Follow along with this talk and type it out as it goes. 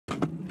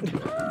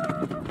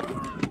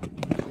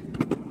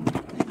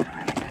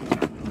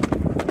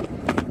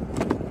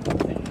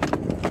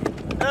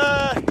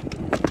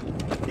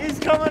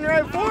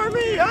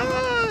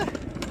Ah!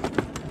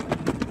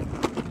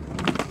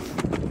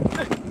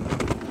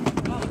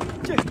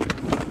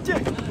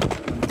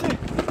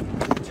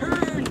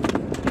 Turn!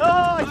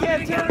 Oh, I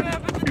can't turn.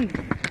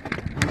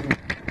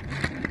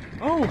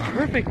 Oh,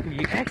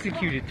 perfectly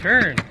executed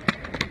turn.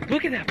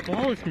 Look at that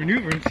flawless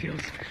maneuvering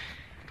skills.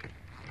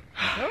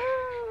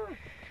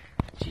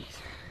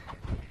 Jeez.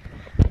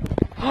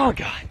 Oh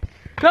God,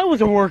 that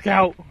was a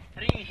workout. I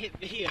didn't even hit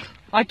video.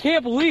 I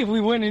can't believe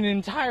we went an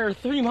entire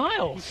 3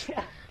 miles.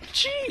 Yeah.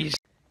 Jeez.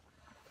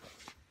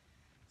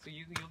 So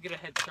you'll get a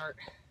head start.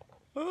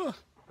 Oh,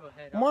 Go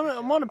ahead.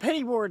 I'm on a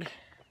penny board.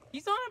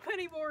 He's on a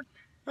penny board.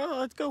 Oh,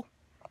 let's go.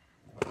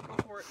 Go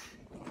for it.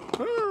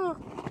 Oh.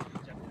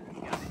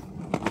 You got it.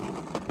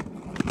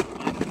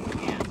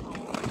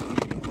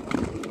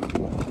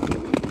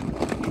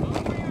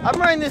 I'm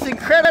running this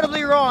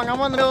incredibly wrong. I'm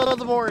on the middle of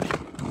the board.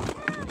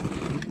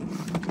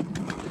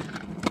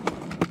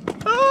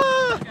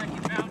 Ah!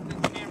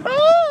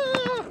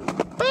 Ah!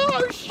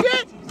 Oh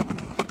shit!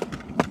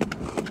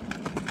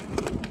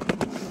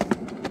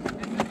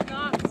 This is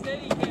not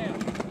steady cam.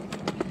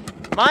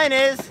 Mine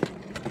is.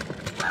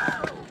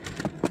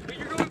 But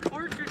you're going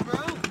portrait,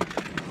 bro.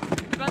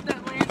 You got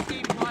that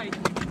landscape light.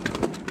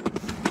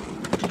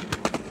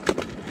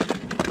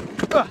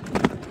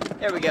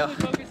 There we go. I'm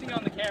really focusing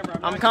on the camera.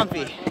 I'm not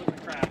comfy. gonna lie, I'm holding the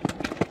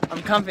crap.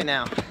 I'm comfy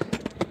now.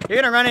 You're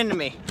gonna run into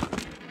me.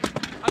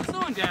 I'm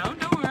slowing down.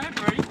 Don't worry, I'm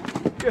ready.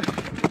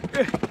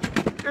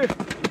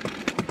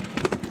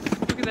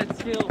 Look at that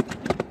skill.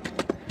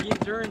 The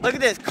endurance. Look at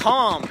this,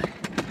 calm.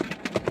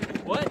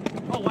 What?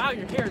 Oh wow,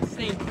 your hair is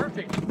staying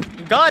perfect.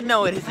 God,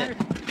 no, it isn't.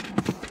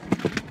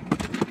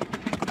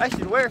 I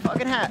should wear a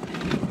fucking hat.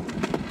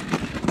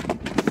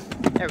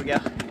 There we go.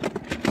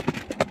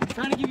 I'm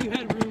trying to give you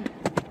headroom.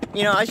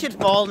 You know, I should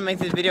fall to make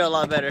this video a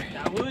lot better.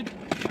 That would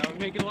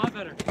make it a lot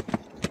better.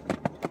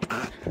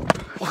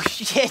 Oh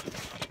shit!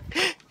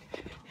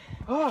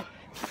 Oh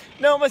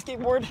no, my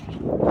skateboard.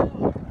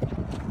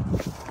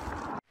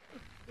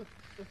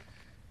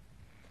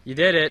 You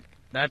did it.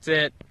 That's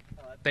it.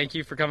 Thank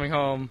you for coming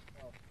home.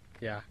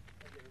 Yeah.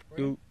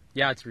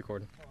 Yeah, it's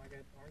recording. Oh, I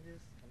got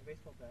oranges and a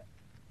baseball bat.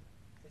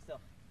 Stay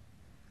still.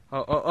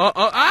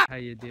 Ah! How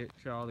you do it?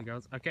 Show all the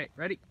girls. Okay,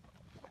 ready?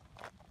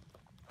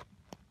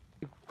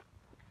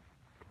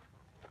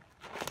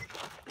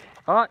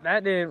 Oh,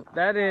 that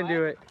didn't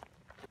do it.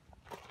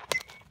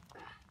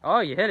 Oh,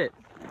 you hit it.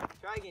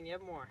 Try again. You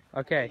have more.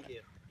 Okay.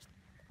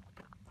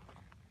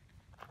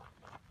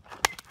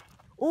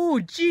 Oh,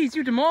 jeez,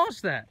 you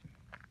demolished that.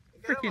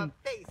 Freaking.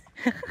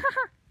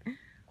 Let's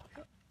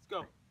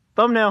go.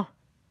 Thumbnail.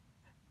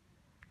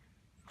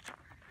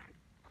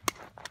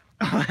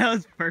 Oh, that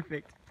was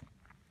perfect.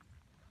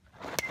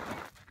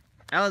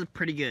 That was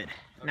pretty good.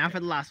 Okay. Now for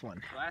the last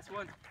one. Last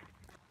one.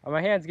 Oh,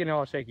 my hand's getting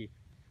all shaky.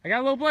 I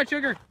got low blood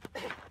sugar.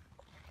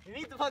 You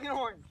eat the fucking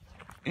orange.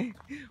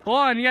 Hold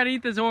on, you gotta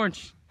eat this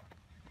orange.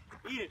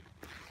 Eat it.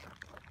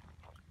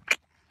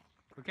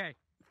 Okay.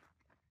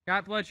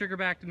 Got blood sugar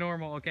back to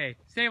normal. Okay.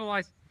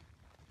 Stabilize.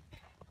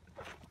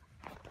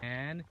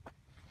 And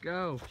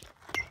go.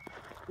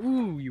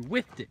 Ooh, you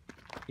whiffed it.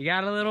 You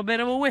got a little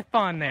bit of a whiff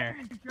on there.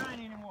 I'm not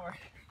trying anymore.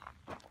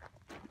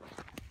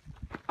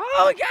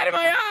 Oh, it got in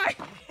my eye!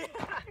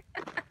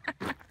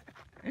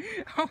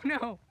 Oh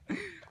no.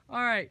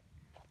 Alright.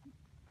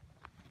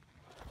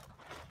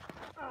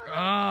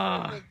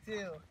 Oh, perfect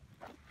too.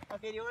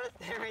 Okay, do you want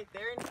to stay right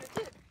there and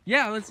switch it?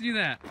 Yeah, let's do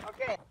that.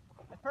 Okay,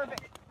 that's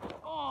perfect.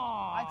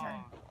 Oh, My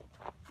turn.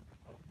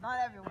 Not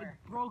everywhere.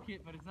 I broke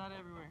it, but it's not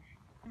everywhere.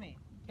 Me.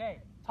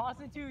 Okay, toss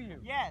it to you.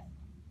 Yes.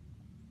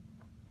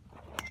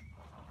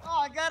 Oh,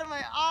 I got it in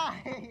my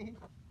eye.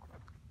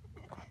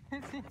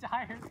 This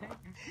entire thing.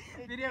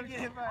 Video,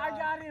 I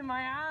got it in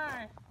my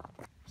eye.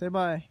 Say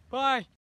bye. Bye.